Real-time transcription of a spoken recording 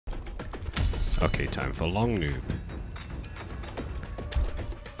Okay, time for long noob.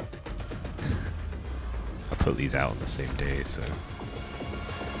 I put these out on the same day, so...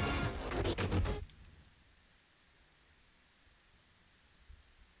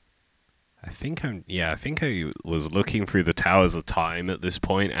 I think I was looking through the Towers of Time at this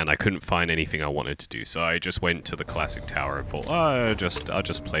point, and I couldn't find anything I wanted to do, so I just went to the classic tower and thought, oh, I'll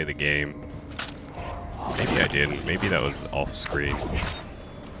just play the game. Maybe I didn't. Maybe that was off screen.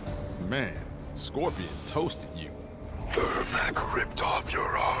 Man, Scorpion toasted you. Ermac ripped off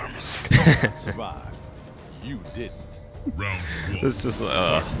your arms. Survived. You didn't. Round one. It's just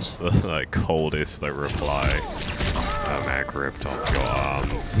the like coldest reply. Ermac ripped off your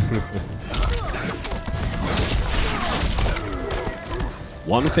arms.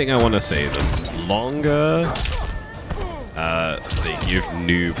 One thing I want to say, the longer they give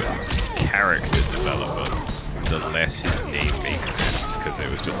Noob character development, the less his name makes sense, because it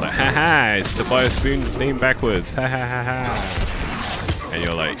was just like, haha, it's Tobias Spoon's name backwards, ha ha ha ha. And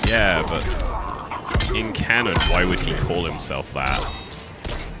you're like, yeah, but in canon, why would he call himself that?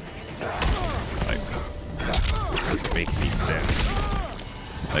 Like, it doesn't make any sense.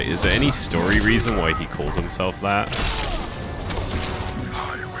 Like, is there any story reason why he calls himself that?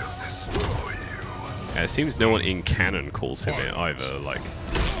 I will destroy you. Yeah, it seems no one in canon calls him it either. Like,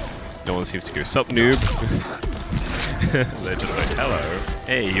 no one seems to go, sup noob? They're just like, hello.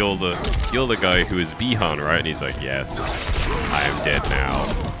 Hey, you're the guy who is Bihan, right? And he's like, yes, I am dead now.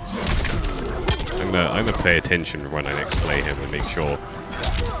 I'm gonna pay attention when I next play him and make sure.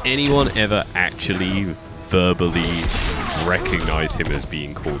 Does anyone ever actually verbally recognize him as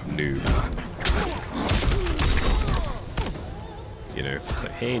being called Noob? You know, it's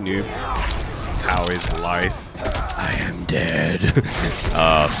like, hey Noob, how is life? I am dead.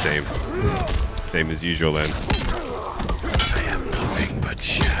 Same. Same as usual then. I have nothing but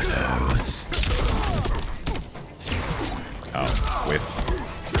shadows. Oh, whiff.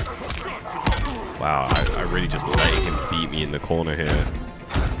 Wow, I really just let him beat me in the corner here.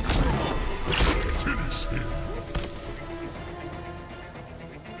 Finish him.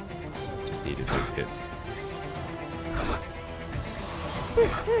 Just needed those hits.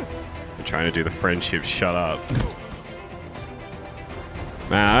 I'm trying to do the friendship, shut up.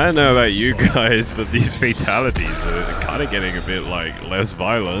 Man, I don't know about you guys, but these fatalities are kind of getting a bit, like, less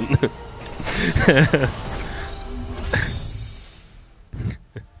violent.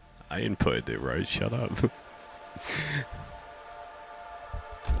 I inputted it right, shut up.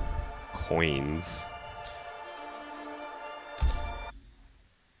 Coins.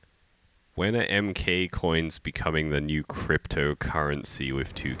 When are MK coins becoming the new cryptocurrency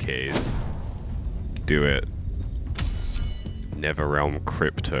with 2Ks? Do it. Netherrealm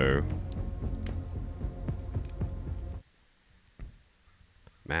crypto.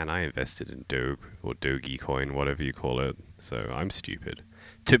 Man, I invested in Doge, or Doge coin, whatever you call it, so I'm stupid.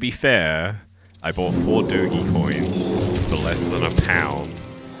 To be fair, I bought 4 Doge coins for less than £1.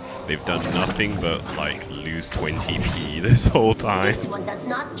 They've done nothing but, like, lose 20p this whole time. This one does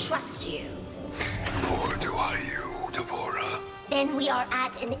not trust you. Nor do I you, Devora. Then we are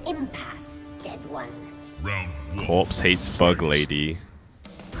at an impasse, dead one. Round one. Corpse hates Bug Lady.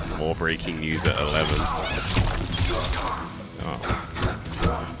 More breaking news at 11. Oh.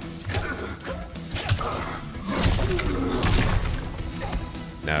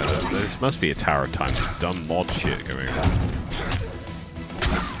 No, this must be a Tower of Time. There's dumb mod shit going on.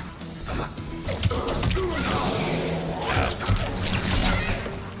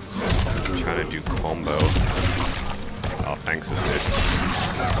 I'm trying to do combo. Oh, thanks assist.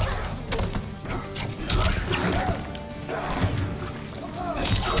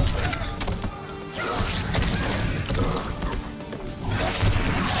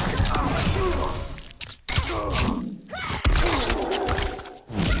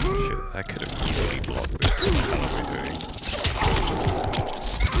 Shit, that could have easily blocked this. What the hell am I doing?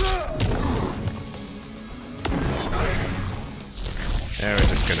 Yeah, we're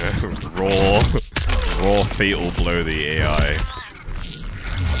just gonna raw fatal blow the AI.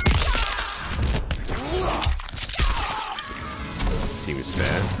 Seems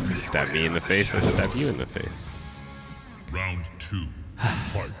fair. You stab me in the face, I stab you in the face. Round two.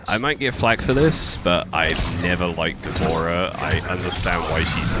 Fight. I might get flack for this, but I've never liked Devora. I understand why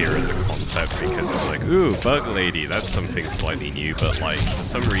she's here as a concept, because it's like, ooh, Bug Lady, that's something slightly new, but like, for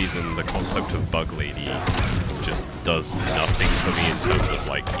some reason, the concept of Bug Lady just does nothing for me in terms of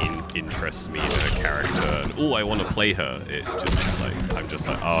like, interests me in her character, and ooh, I want to play her. It just like, I'm just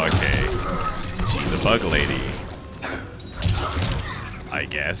like, oh, okay, she's a Bug Lady. I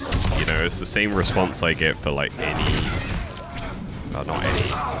guess, you know, it's the same response I get for like any... Well, not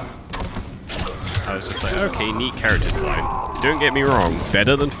any. I was just like, okay, neat character design. Don't get me wrong,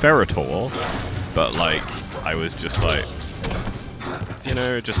 better than Ferrotor, but like, I was just like, you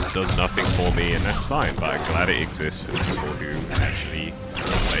know, it just does nothing for me, and that's fine, but I'm glad it exists for people who actually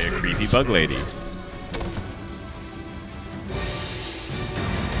play a creepy bug lady.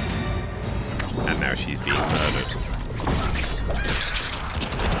 And now she's being murdered.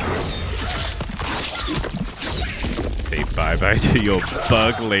 Say bye-bye to your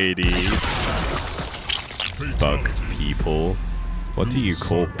bug lady. Bug people. What do you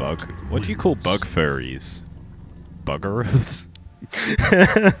call bug? What do you call bug furries? Buggerers?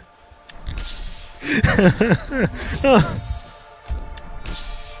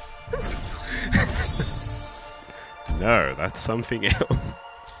 No, that's something else.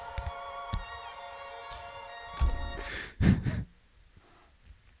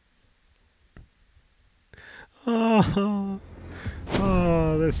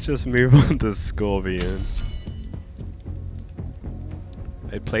 Let's just move on to Scorpion.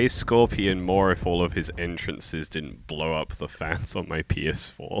 I'd play Scorpion more if all of his entrances didn't blow up the fans on my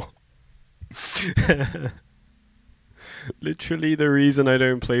PS4. Literally the reason I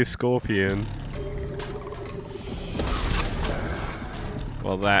don't play Scorpion.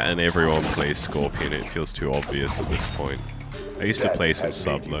 Well, that and everyone plays Scorpion, it feels too obvious at this point. I used to play some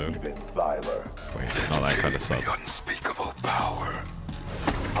sub though. Wait, not that kind of sub. Unspeakable power.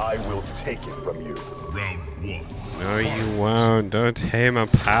 I will take it from you. Round 1. No, you won't. Don't take my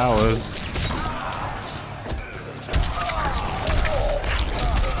powers.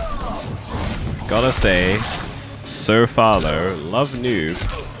 Gotta say, so far though, love Noob.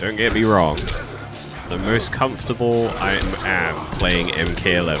 Don't get me wrong. The most comfortable I am playing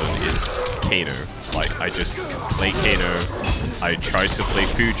MK11 is Kano. Like, I just play Kano. I tried to play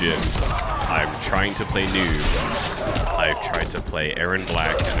Fujin. I'm trying to play Noob. I've tried to play Aaron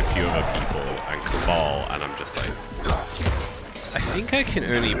Black and a few other people and Cabal, and I'm just like, I think I can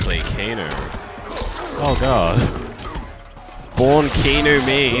only play Kano. Oh god. Born Kano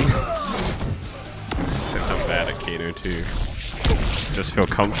main. Except I'm bad at Kano too. Just feel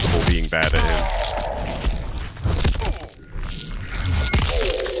comfortable being bad at him.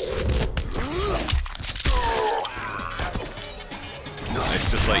 It's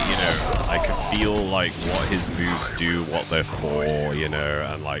just like, you know, I can feel like what his moves do, what they're for, you know,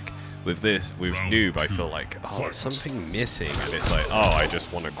 and like with this, with Noob, I feel like, oh, there's something missing, and it's like, oh, I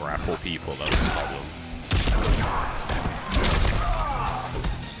just want to grapple people, that's the problem.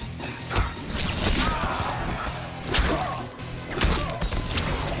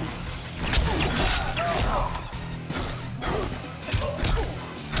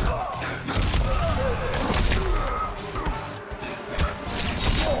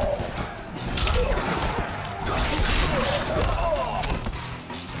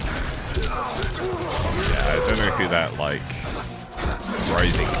 That like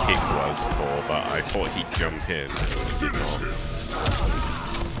rising kick was for, but I thought he'd jump in. He did not.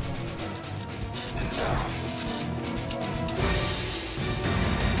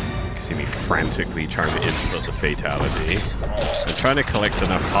 You can see me frantically trying to input the fatality. I'm trying to collect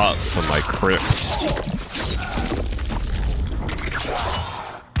enough hearts for my crypts.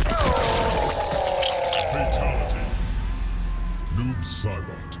 Fatality. Noob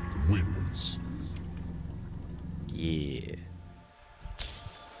Saibot wins. Yeah.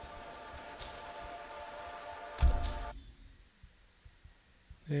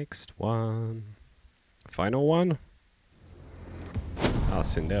 Next one. Final one? Ah,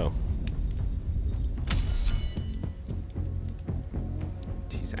 Sindel.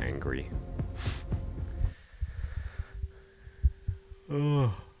 She's angry.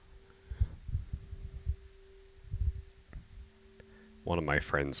 Oh. One of my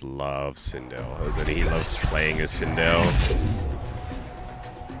friends loves Sindel, and he loves playing as Sindel.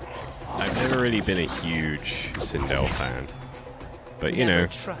 I've never really been a huge Sindel fan, but you know.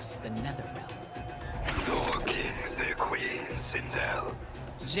 Trust the Netherrealm. Your king's their queen, Sindel.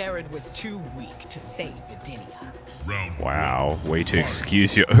 Jared was too weak to save Vidinia. Round Wow, way to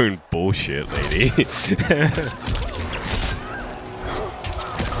excuse your own bullshit, lady.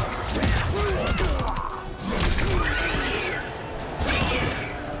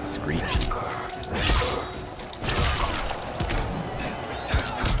 Screech.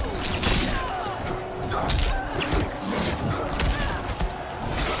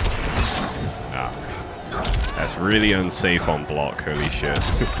 Ah, that's really unsafe on block, holy shit.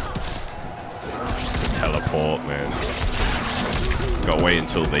 Teleport, man. Gotta wait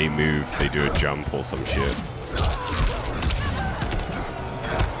until they move, they do a jump or some shit.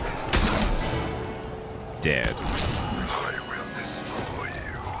 Dead. I will destroy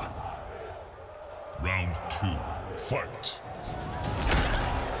you. 2, fight.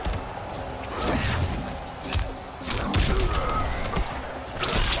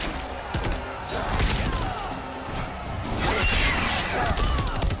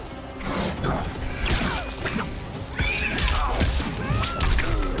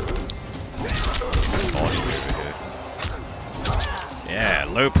 Yeah,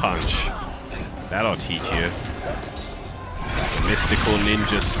 low punch. That'll teach you. Mystical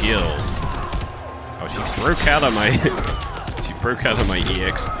ninja skill. Oh, she broke out of my she broke out of my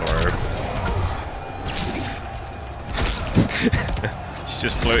EX throw. She's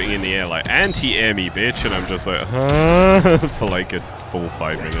just floating in the air like anti-air me, bitch, and I'm just like, huh? For like a full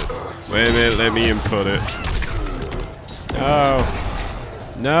 5 minutes. Wait a minute, let me input it. No.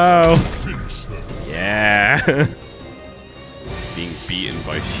 No. Yeah. Being beaten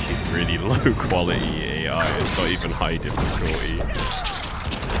by shit really low quality AI. It's not even high difficulty.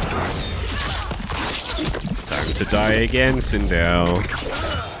 Time to die again, Sindel.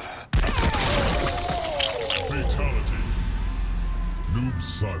 Fatality. Noob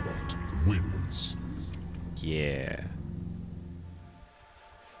Saibot wins. Yeah.